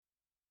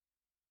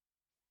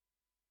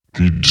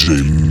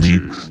DJ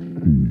MIXTEE.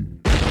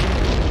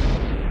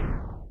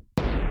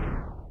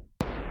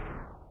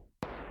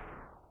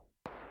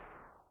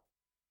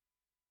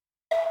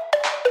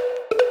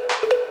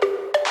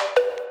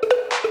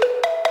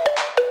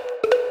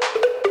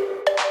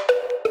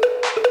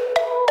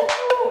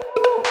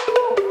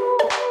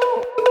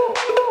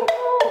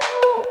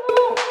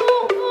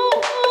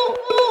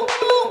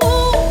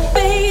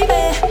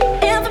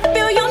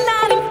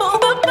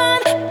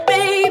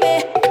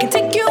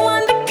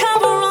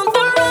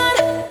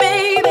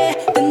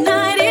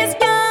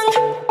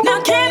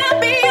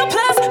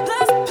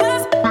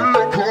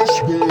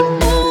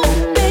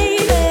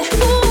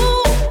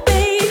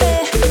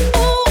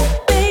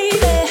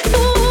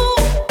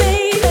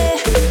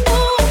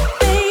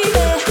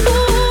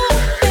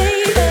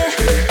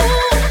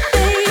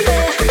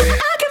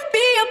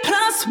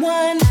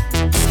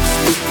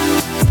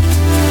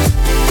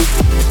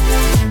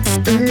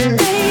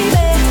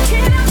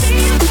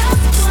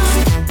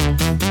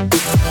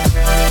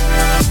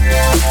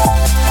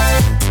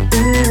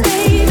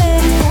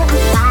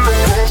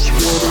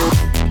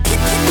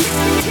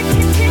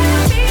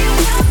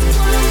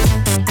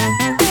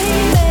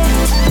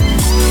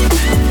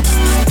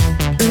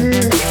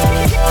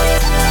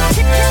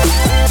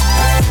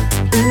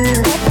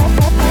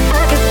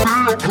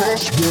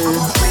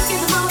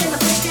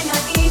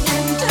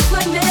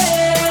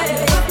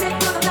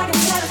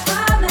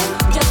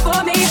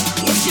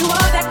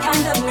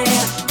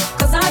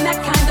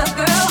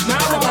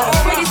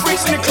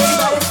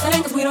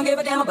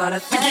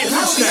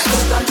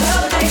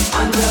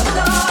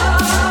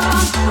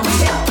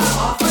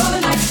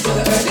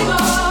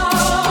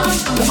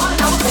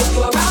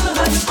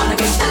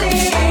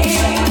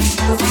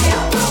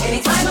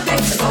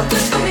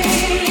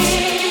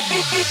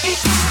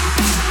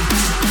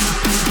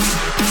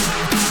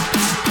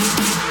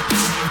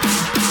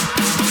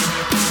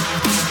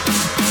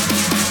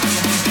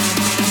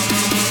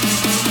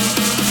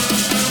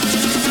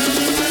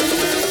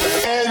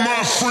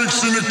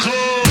 Freaks in the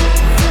club.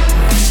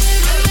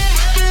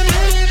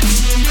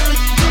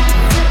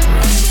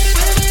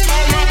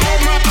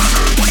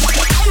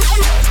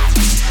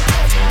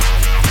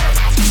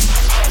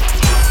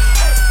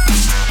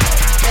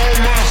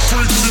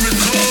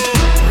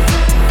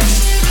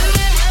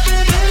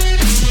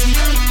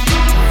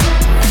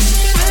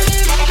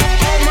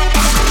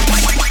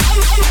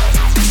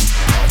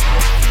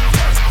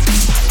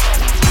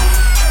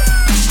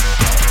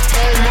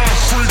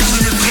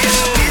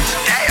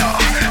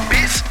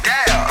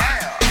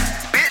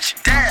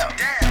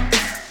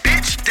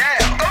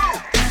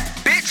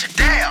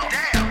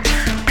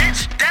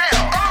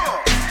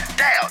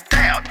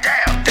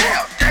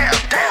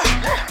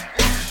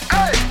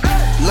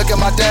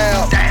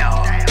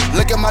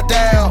 Look at my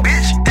down,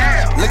 bitch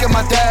down. Look at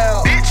my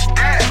down, bitch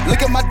down.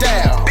 Look at my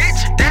down,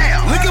 bitch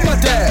down. Look at my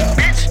down,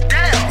 bitch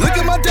down. Look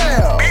at my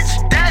down,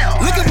 bitch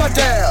down. Look at my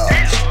down,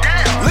 bitch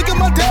down. Look at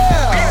my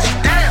down,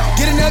 bitch down.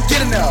 Get in there,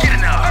 get in there, get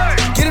in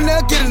there, get in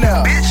there, get in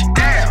there, bitch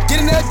down. Get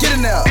in there, get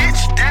in there,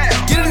 bitch down.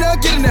 Get in there,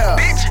 get in there,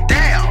 bitch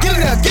down. Get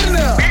in there, get in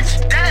there, bitch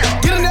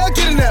down. Get in there,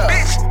 get in there,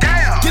 bitch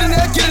down. Get in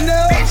there, get in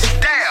there, bitch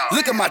down.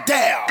 Look at my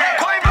down.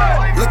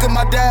 Look at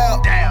my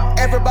down.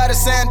 Everybody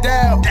saying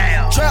down.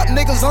 Trap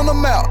niggas on the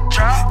mouth.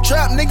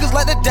 Trap niggas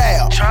like the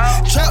down.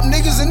 Trap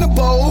niggas in the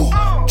bowl.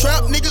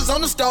 Trap niggas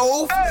on the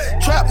stove.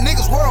 Trap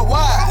niggas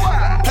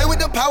worldwide. Play with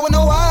the power,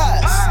 no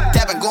eyes.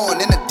 Dabbing going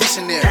in the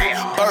dictionary.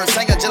 Birds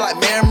singing just like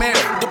Mary Mary.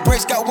 The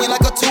bricks got wing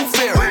like a tooth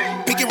fairy.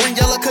 Pinky ring,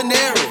 yellow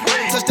canary.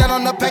 Touchdown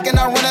on the pack and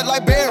I run it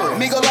like Barry.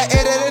 Me go like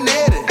Eddie and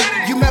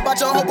Eddie. You mad about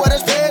your homeboy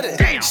that's petty.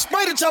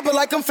 Spray the chopper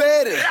like I'm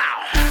confetti.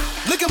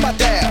 Look at my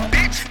down.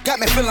 Got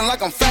me feeling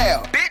like I'm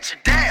foul. Bitch,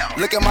 down.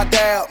 Look at my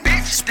dab.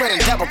 Spread and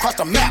dab across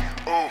the map.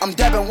 I'm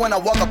dabbing when I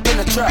walk up in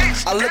the trap.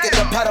 I look at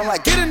the pattern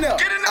like, get in there.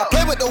 I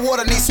play with the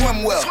water, need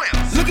swim well.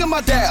 Look at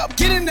my dab.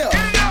 Get in there.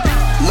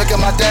 Look at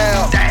my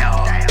dab.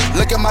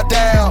 Look at my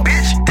dab.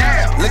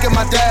 Look at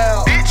my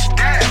dab.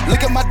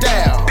 Look at my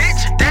dab.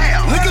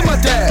 Look at my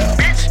dab.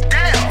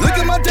 Look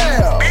at my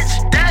dab.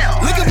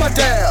 Look at my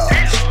dab.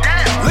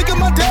 Look at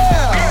my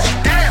dab.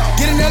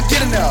 Get in there,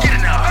 get in there.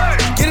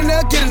 Get in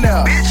there, get in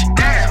there.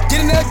 Get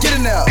in there, get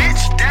in there.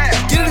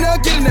 Get in there,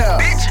 get in there.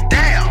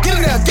 Get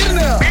in there, get in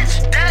there.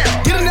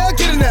 Get in there,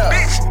 get in there.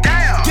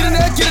 Get in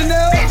there, get in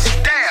there.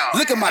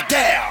 Look at my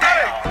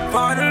down.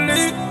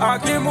 Finally, I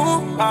can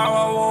move how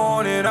I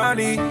want it. I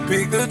need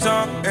pick the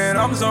top and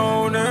I'm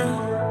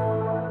zoning.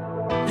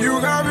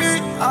 You got me,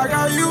 I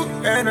got you,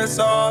 and that's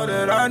all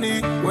that I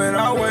need when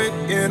I wake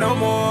in the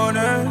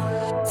morning.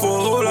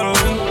 Full of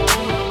loving.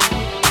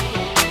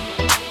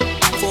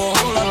 Full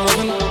of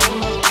loving.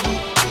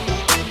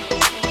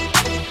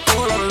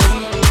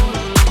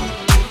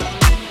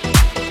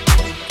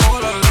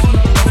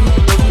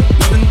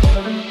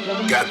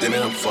 Goddamn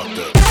it, I'm fucked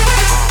up.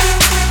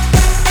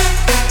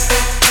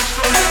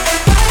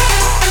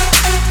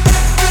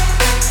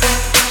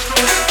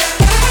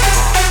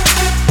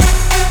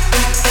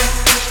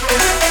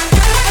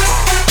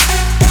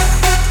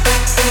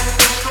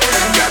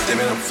 Goddamn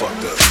it, I'm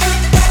fucked up.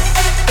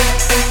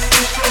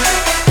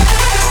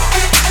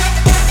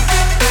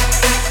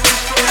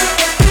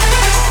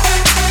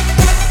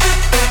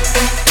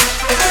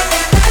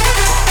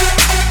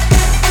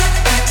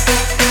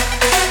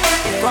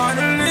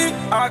 Finally,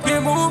 I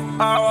can move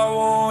how I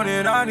want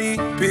it. I need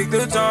pick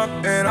the top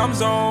and I'm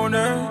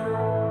zoning.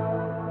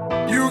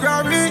 You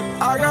got me,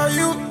 I got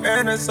you,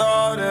 and that's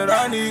all that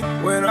I need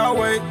when I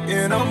wake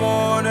in the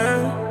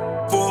morning.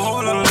 For a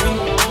whole lot of living.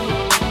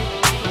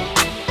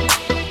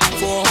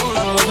 For a whole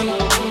lot of living.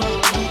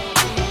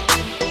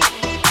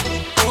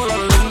 Whole lot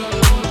of living.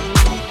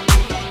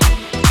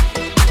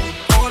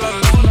 Whole lot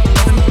of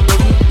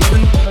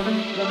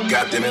living.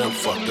 God damn it, I'm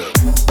fucked up.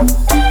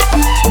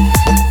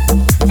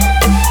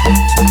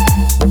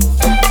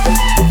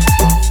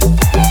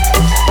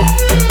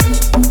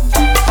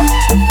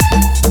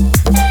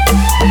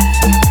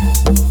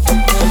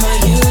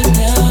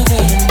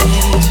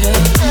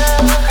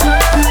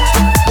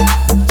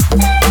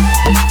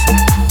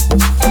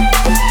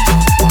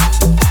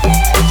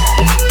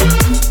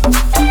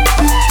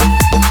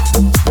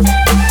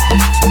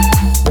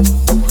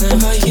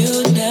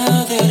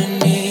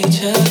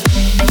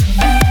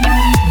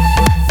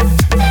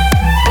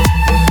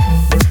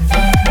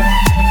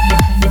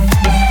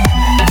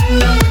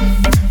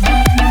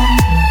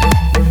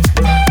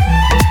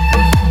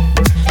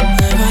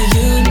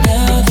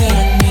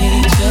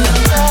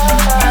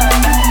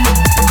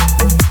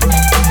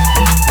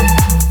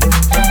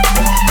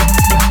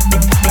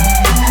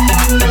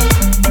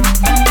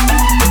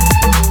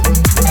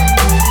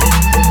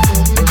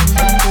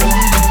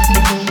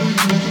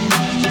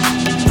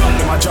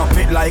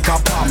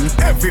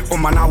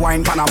 woman a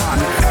wine pan a man,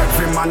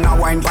 every man a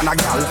wine pan a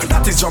gal.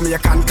 That is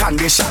Jamaican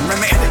condition. When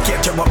me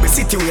educate you about the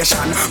situation,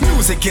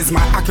 music is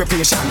my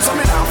occupation. So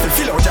me now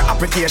fill out your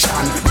application.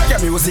 Reggae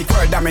music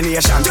world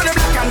domination. To the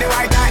black and the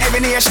white and every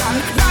nation.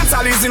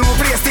 Dancehall is the new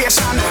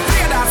PlayStation.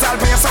 Play dancehall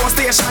play sound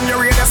station. Your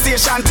radio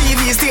station,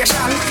 TV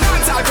station.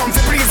 Dancehall come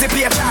for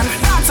participation.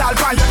 Dancehall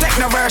pan your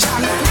techno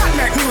version. Can't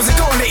make music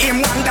only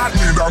in one that.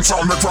 Me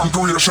dancehall make from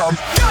creation.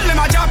 Girl,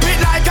 them a drop it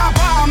like a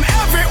bomb.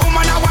 Every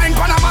woman a wine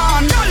pan a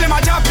man. Girl, them a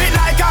drop it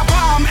like a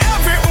bomb.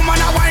 Every woman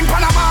a wine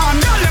pan a man.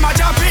 Girl, them a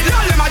drop it.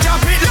 Girl, them a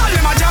drop it. Girl,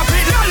 them a drop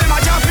it. Girl, them a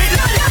drop it.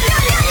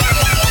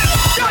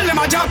 Girl, them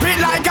a drop it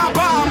like a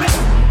bomb.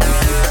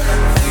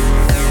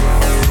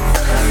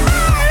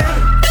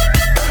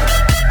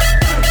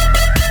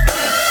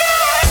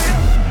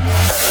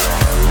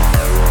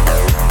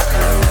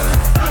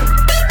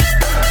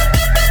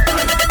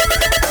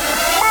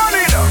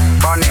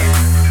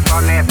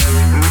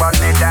 Burn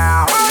it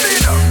down. Burn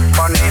it up.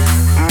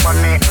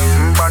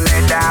 Burn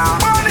it down.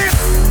 Burn it.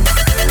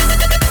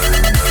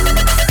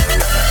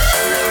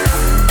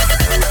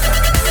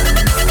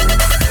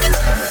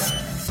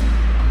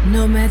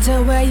 No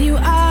matter where you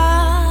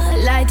are,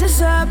 light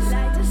us up.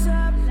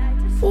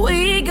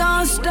 We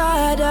gon'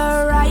 start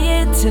a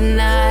riot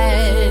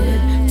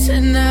tonight.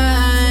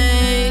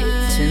 Tonight.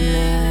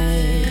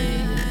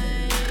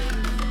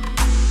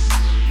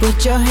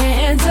 Put your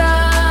hands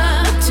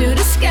up to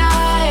the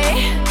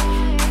sky.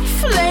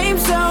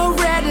 Flames so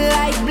red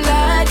like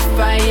blood,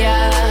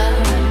 fire,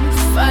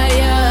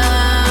 fire.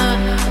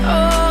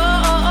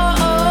 Oh.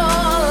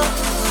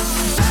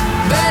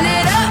 Burn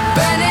it up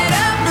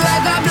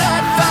like a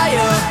blood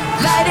fire.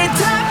 Light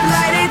it up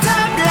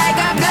like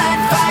a blood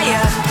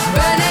fire.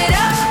 Burn it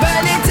up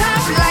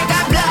like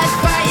a blood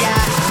fire.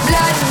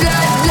 Blood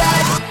fire.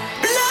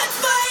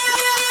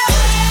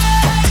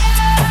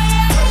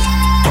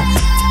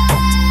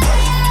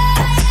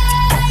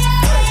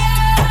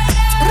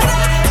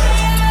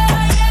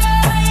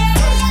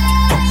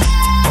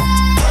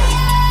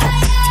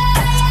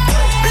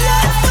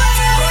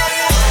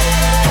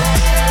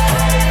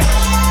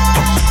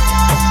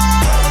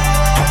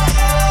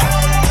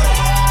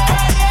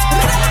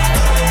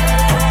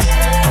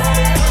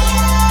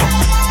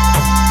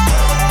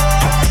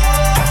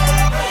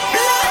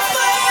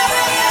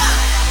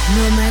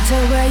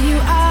 Where you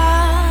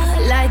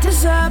are, light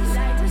us up.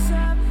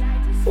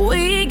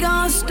 We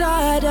gon'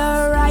 start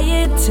a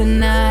riot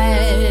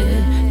tonight.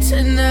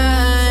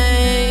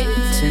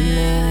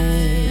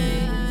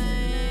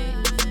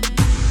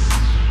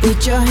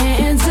 Put your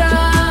hands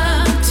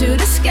up to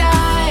the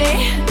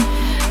sky.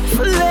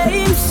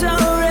 Flames so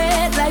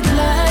red like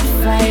blood,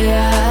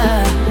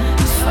 fire,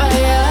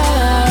 fire.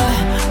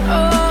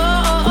 Oh.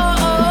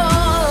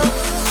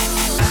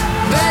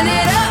 Burn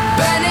it up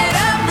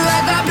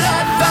like a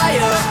blood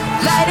fire.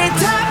 Light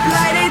it up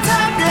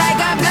like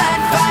a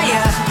blood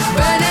fire.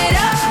 Burn it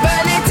up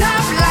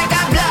like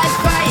a blood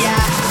fire.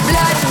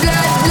 Blood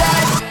fire.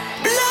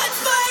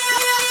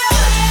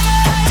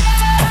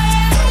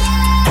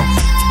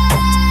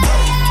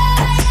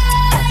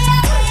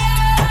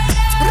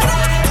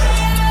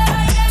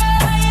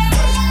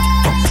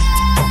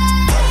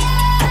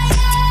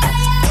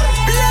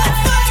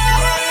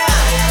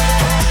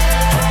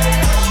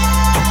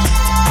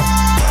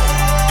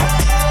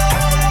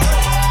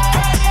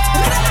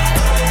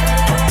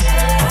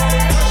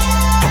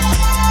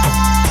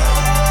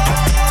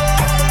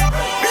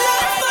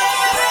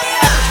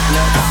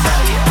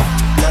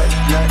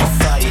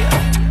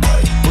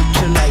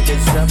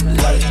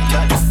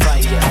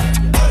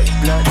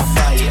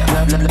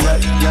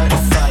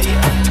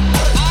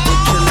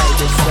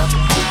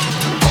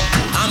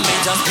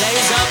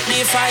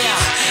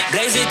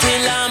 blaze it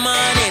till the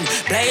morning.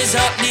 Blaze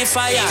up the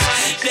fire,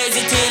 blaze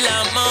it till the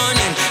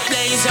morning.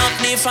 Blaze up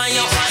the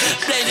fire,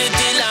 blaze it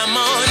till the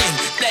morning.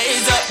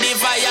 Blaze up the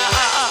fire.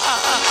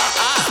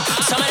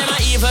 Some of them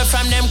are evil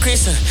from them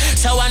Christian,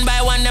 so one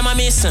by one them are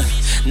missing.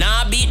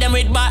 Now I beat them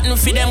with baton,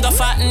 feed them go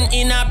fatten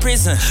in a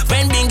prison.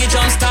 When Bingy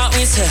jump start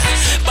me say,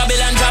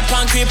 Babylon drop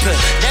and cripple.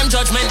 Them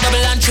judgment double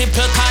and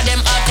triple, call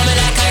them up coming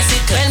like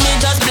icicle. When me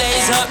just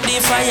blaze up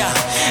the fire,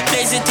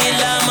 blaze it till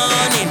the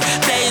morning.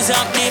 Blaze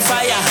up the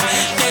fire,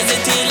 blaze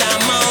it till the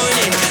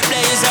morning.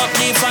 Blaze up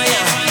the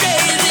fire,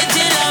 blaze it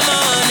till the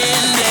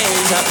morning.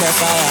 Blaze up the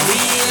fire,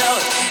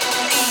 reload.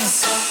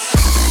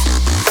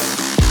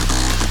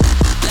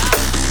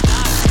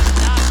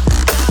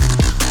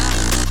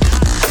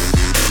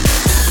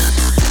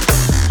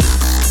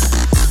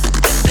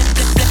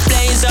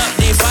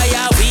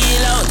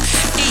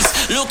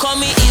 Look on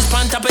me east,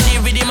 pan top of the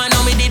rhythm. I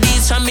know me the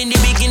beats from in the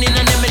beginning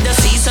and then with the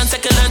season,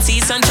 second and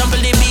season, trample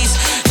the beast.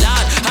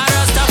 Lord, I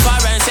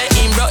Rastafari say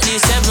him brought the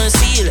seven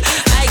seal.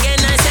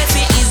 Again I say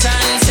fi is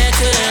and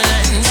second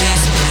and six.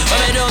 But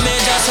me do me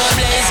just so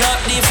blaze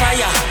up the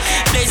fire,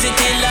 blaze it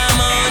till the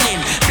morning.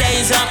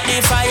 Blaze up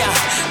the fire,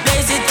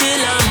 blaze it till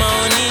the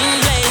morning.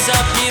 Blaze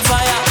up the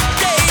fire,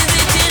 blaze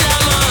it till the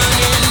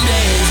morning.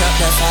 Blaze up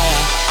the fire.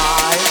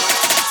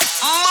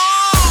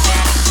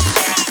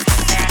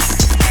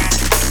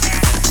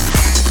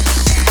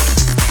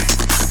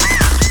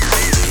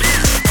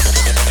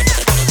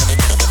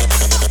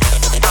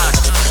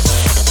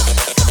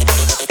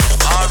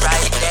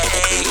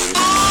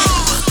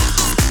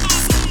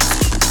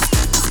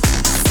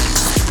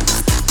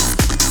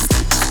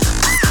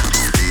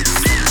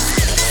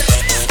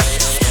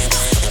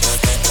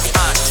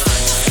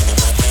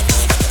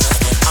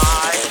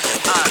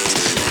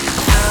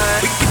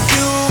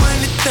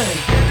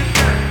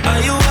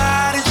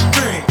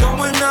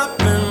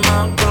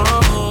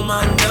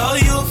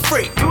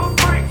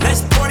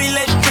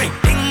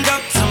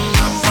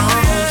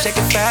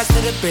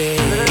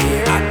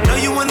 I know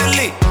you wanna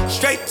lead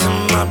straight to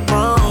my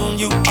room.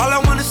 You all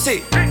I wanna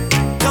see.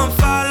 Come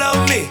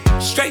follow me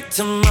straight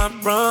to my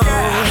room.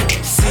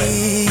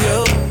 See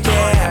you,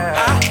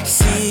 yeah. I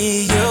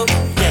see you,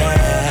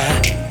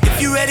 yeah. If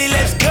you ready,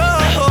 let's go.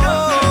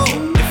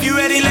 If you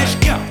ready, let's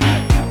go.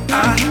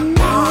 I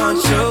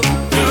want you,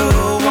 you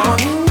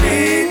want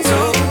me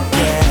too,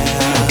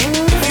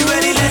 yeah. If you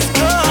ready, let's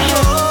go.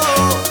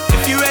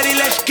 If you ready,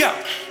 let's go.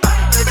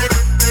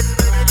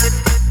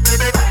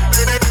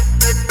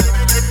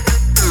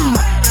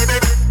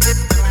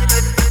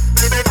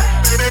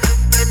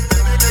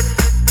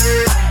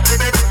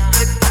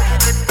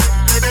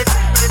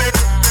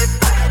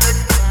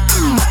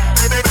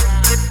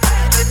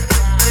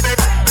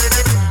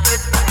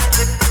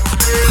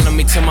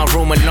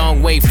 A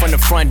long way from the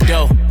front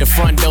door. The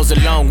front door's a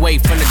long way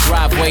from the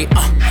driveway.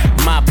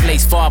 My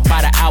place far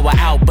by the hour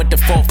out, but the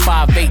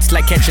 458's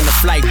like catching a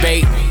flight,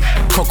 babe.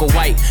 Coco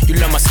White, you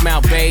love my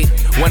smile, babe.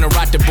 Wanna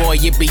rock the boy,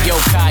 it be yo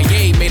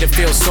Kanye. Made her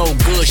feel so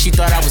good, she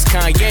thought I was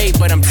Kanye,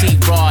 but I'm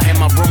T-Raw, and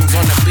my room's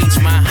on the beach,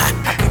 my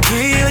I can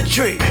give you a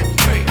treat.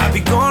 I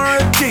be going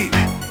real deep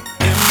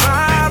in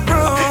my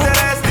room. Put that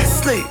ass to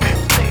sleep.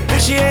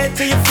 Push your head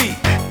to your feet.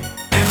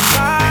 In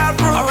my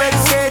room, already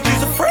said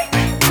you's a freak,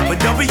 but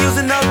don't be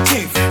using no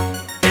teeth.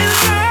 In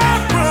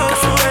my room, got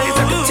some things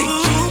I can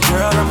teach you.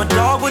 Girl, I'm a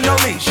dog with no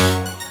leash.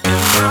 In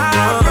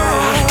my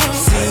room,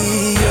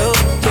 see you,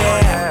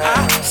 yeah.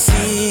 I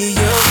see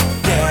you,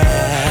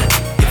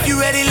 yeah. If you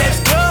ready, let's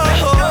go.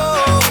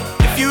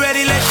 If you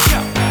ready, let's go.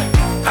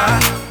 I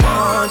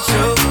want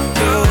you,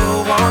 you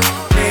want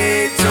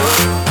me too,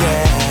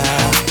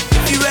 yeah.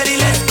 If you ready,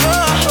 let's go.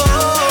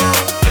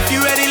 If you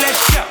ready, let's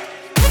go.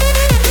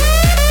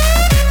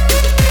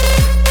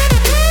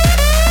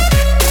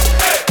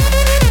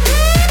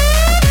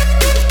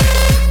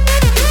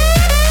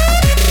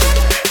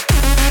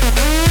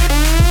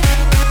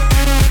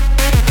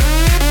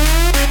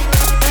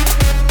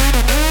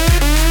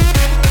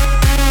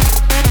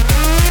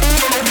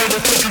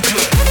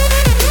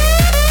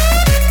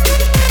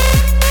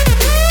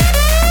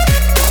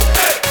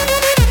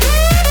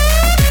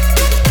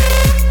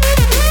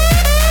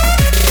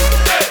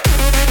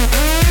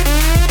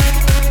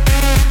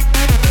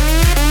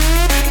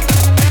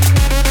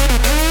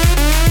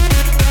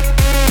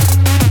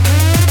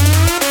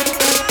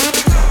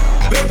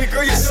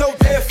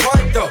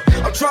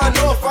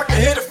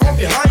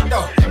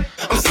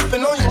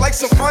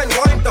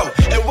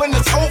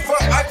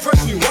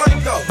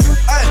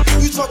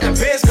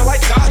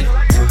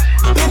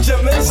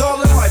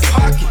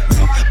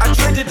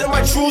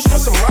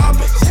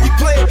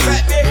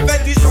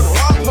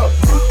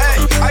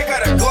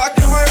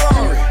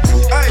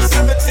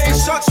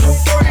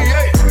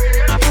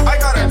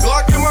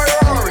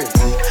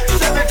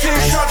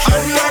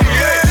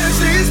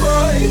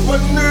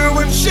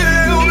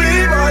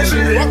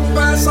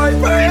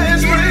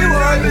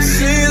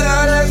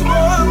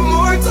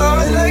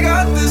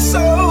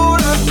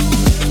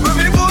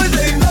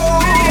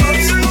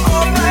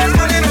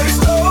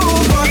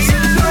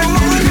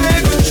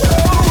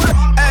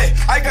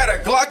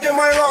 Glock in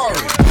my arm.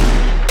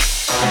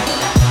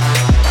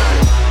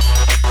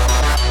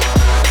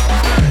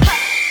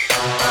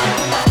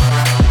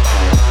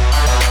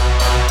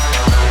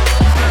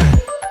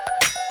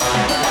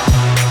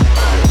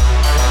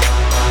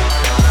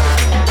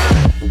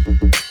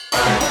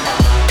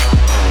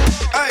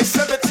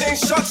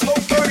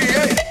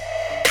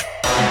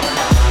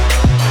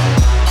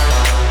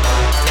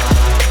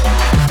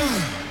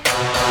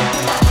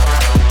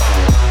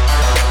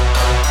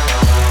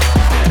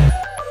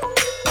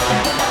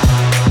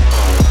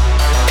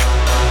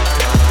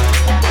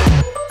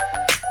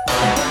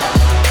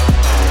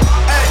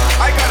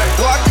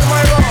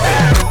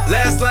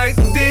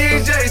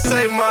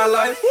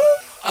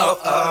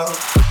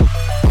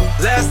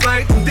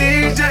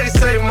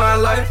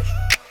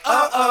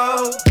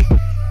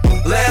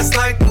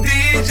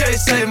 DJ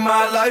saved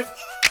my life.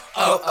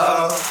 Oh,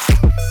 oh.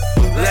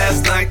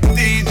 Last night the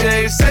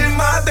DJ saved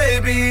my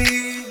baby.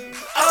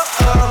 Oh,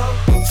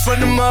 oh. From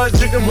the mud,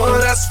 drinking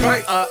mud, that's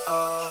right.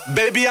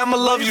 Baby, I'ma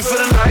love you for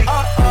the night.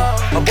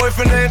 My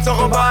boyfriend ain't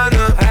talking about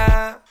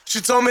nothing.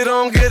 She told me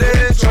don't get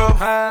an intro.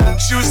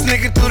 She was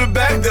sneaking through the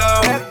back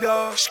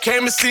door. She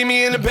came to see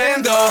me in the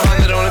bando.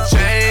 100 on the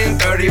chain,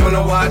 30 on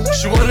the watch.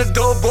 She want a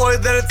dope boy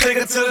that'll take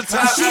her to the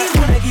top. She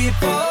wanna get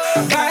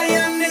bored by a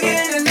young nigga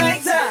in the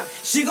nighttime.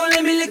 She gon'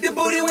 let me lick the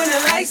booty when the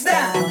lights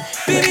down.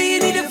 Baby, you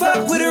need to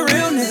fuck with a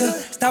real nigga.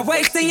 Stop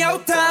wasting your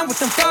time with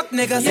them fuck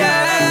niggas.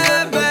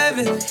 Yeah,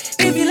 baby.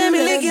 If you let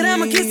me lick it,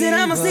 I'ma kiss it,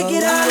 I'ma stick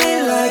it all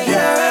in like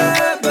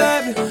yeah,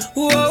 baby.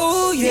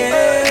 Whoa,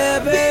 yeah,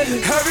 baby.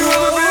 Have you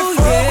ever been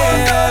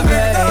fucked,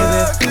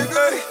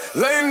 baby?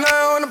 Late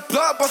night on the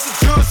block, bustin'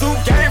 juice, who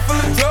game full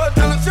of drug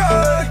dealers,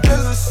 drug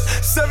dealers.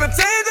 17:30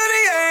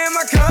 a.m.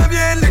 I come,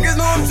 yeah, niggas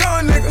know I'm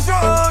drunk, niggas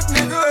drunk,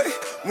 nigga.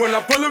 When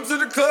I pull up to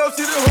the club,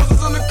 see the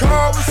horses on the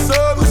car, what's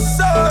up,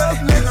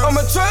 nigga? I'm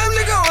a trap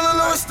nigga, all I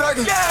know is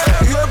stacking.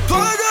 Yeah,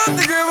 plug up,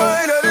 thinking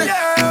right at it.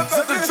 Yeah,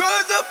 set the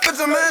drugs up, bitch,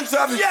 I'm in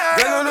traffic.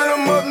 They know that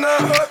I'm up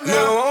now.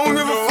 No, I don't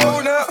give a fuck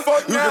now.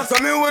 You can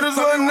tell me what it's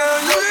worth now.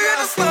 You can get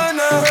the slide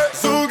now.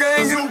 Zoo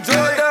gang, get them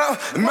drugged out.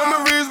 The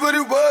memories, what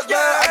it was now.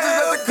 I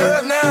just at the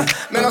club now.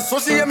 Man, I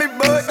swear she had me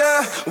bugged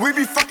now. We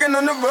be fucking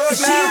on the road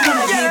now. She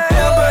wanna get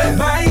bored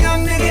by a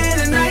young nigga in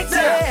the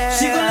nighttime.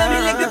 She gon' let me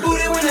lick the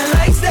booty when the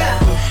lights down.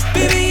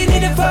 Baby, you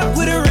need to fuck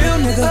with a real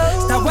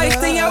nigga. Stop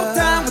wasting your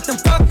time with them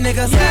fuck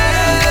niggas.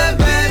 Yeah,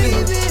 baby.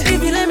 If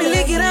you let me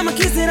lick it, I'ma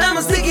kiss it,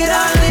 I'ma stick it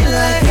all in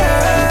like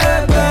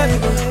yeah, baby.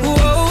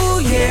 Whoa,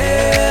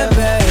 yeah,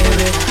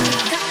 baby.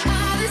 Got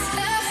all this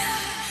love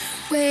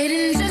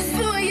waiting just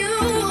for you.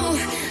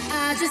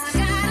 I just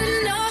gotta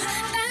know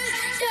that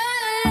your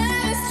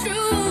love is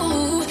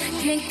true.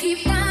 Can't keep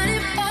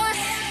running, boy,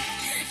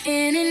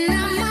 in and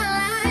out my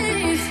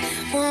life.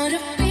 Wanna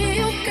be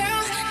your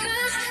girl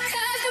now,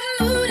 'cause the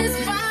mood is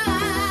right.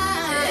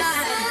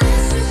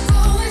 As you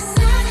go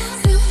inside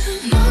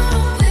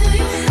tomorrow, will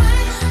you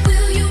hide?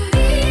 Will you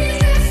be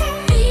there for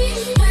me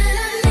when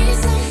I need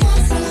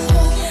someone to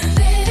hold?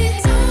 Baby,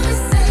 don't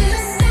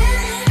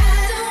misunderstand. I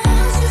don't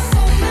want you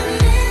for my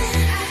man.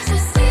 I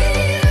just need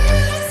a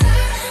little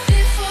time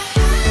before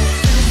I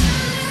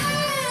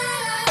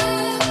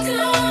don't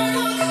walk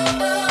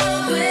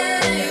away.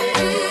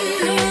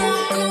 Don't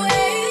walk away.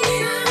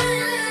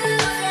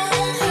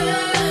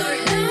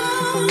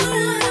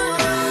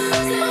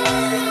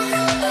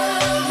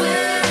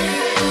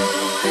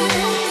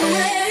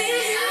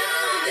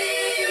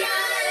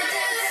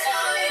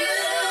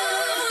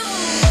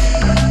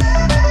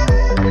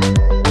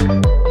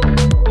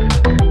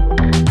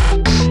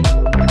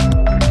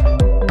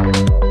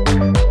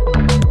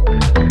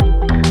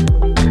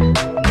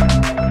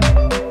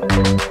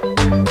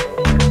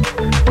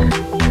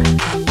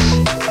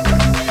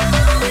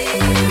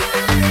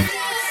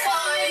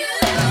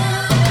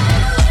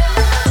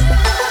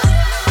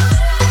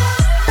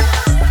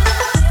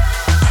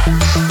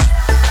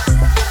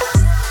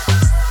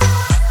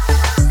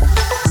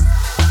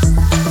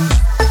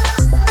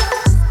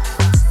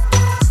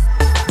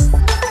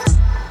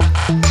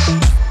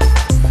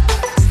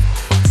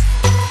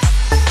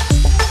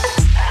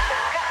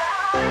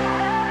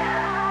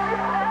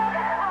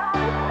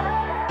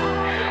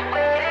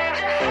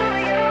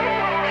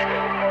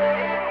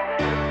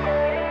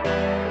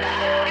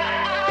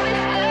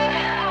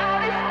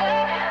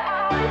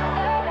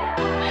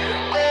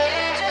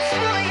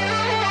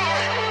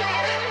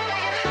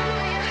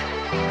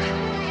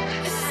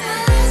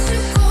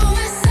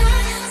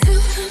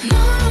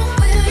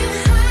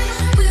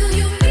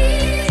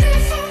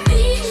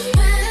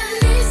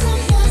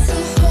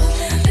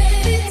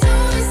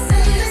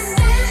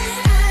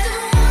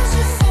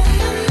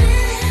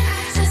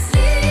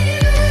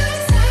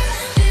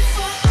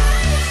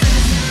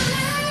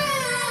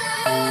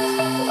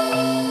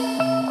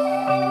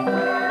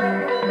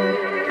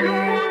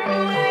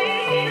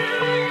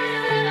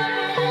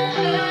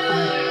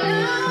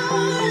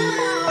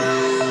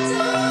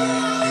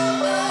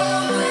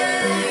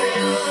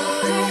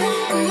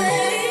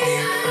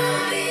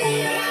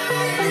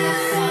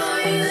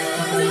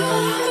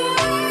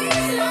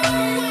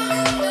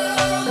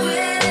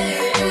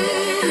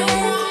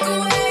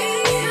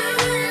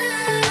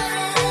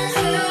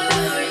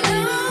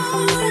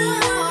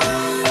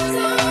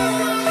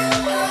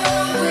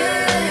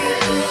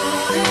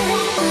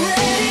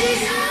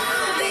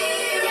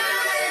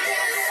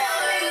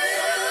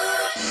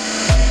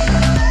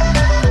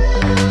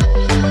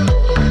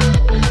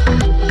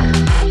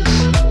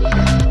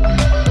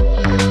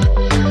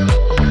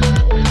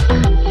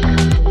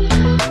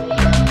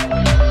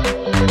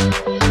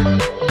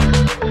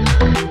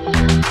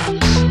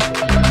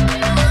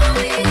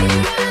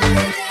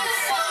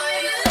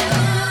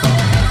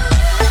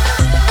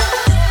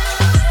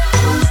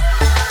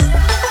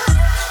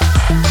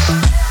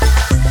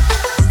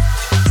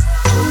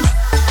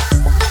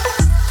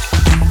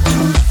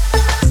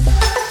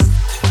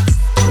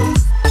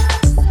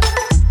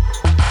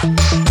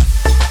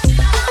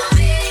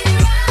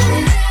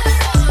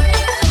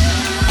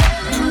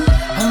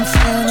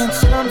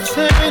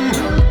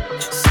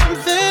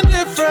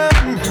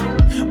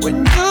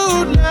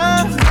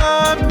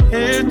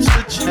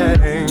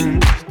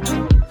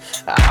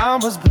 I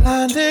was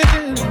blinded,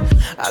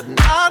 I'd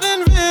not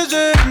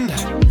envisioned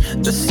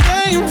the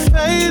same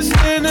face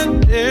in a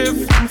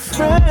different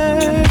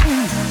frame.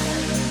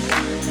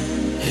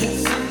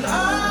 It's an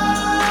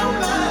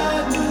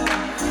omen,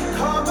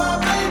 call my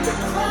baby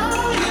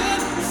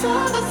crying,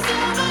 saw the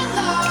silver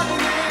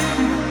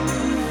lining.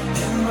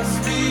 It must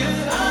be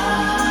an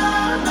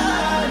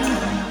omen,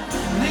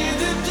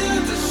 needed you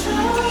to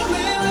show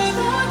me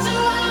without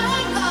you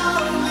I'm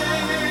lonely.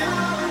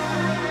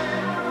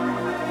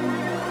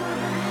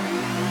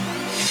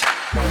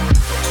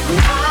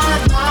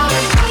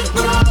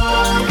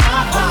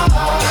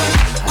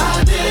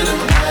 I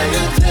didn't pay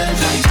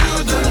attention to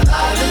the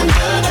light in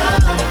the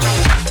dark.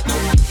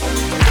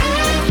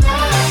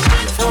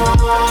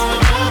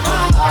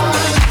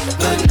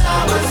 But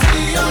now I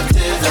see your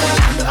tears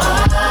and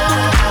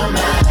I'm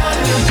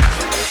mad.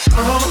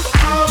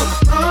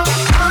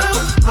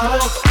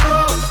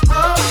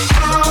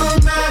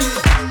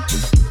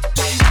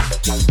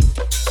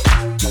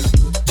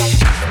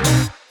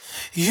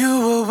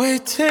 You were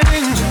waiting,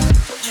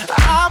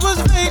 I was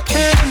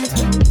vacant.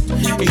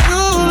 You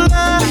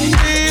left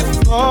me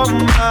for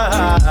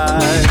my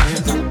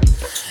eyes.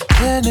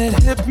 Then it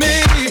hit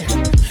me,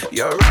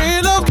 you're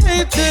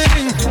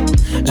relocating,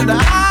 and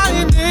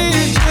I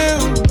need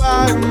you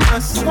by my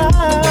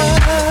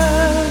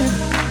side.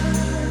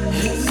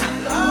 It's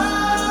an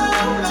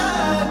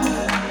omen,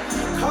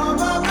 call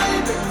my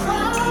baby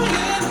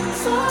crying,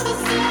 saw the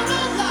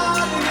silver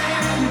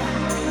lining.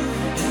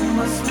 It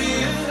must be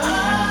an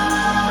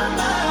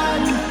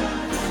omen,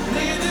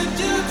 needed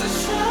you to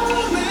show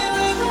me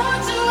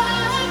without you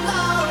I'm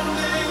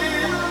lonely.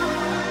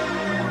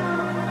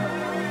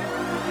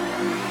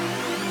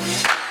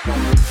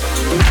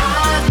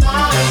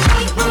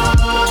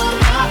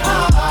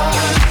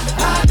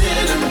 I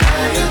didn't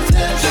pay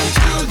attention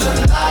to the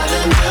light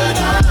in the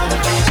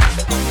dark.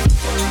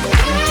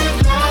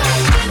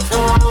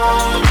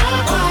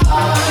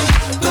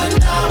 But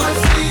now I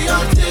see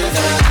your tears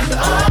and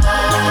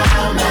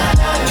I'm mad.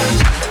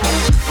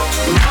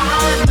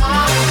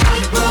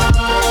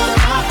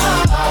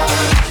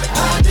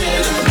 I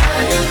didn't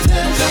pay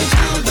attention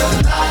to the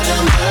light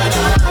in the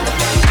dark.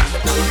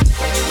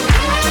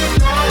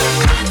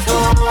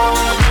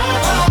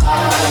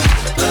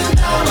 But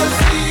now I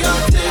see your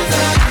tears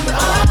and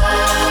I'm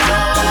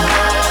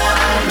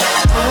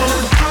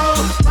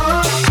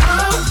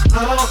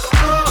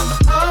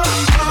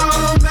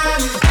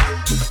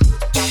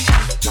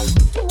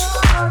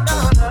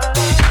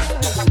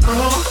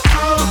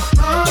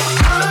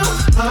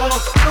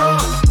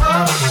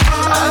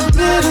I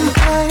didn't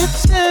pay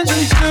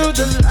attention to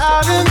the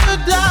light in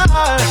the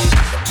dark.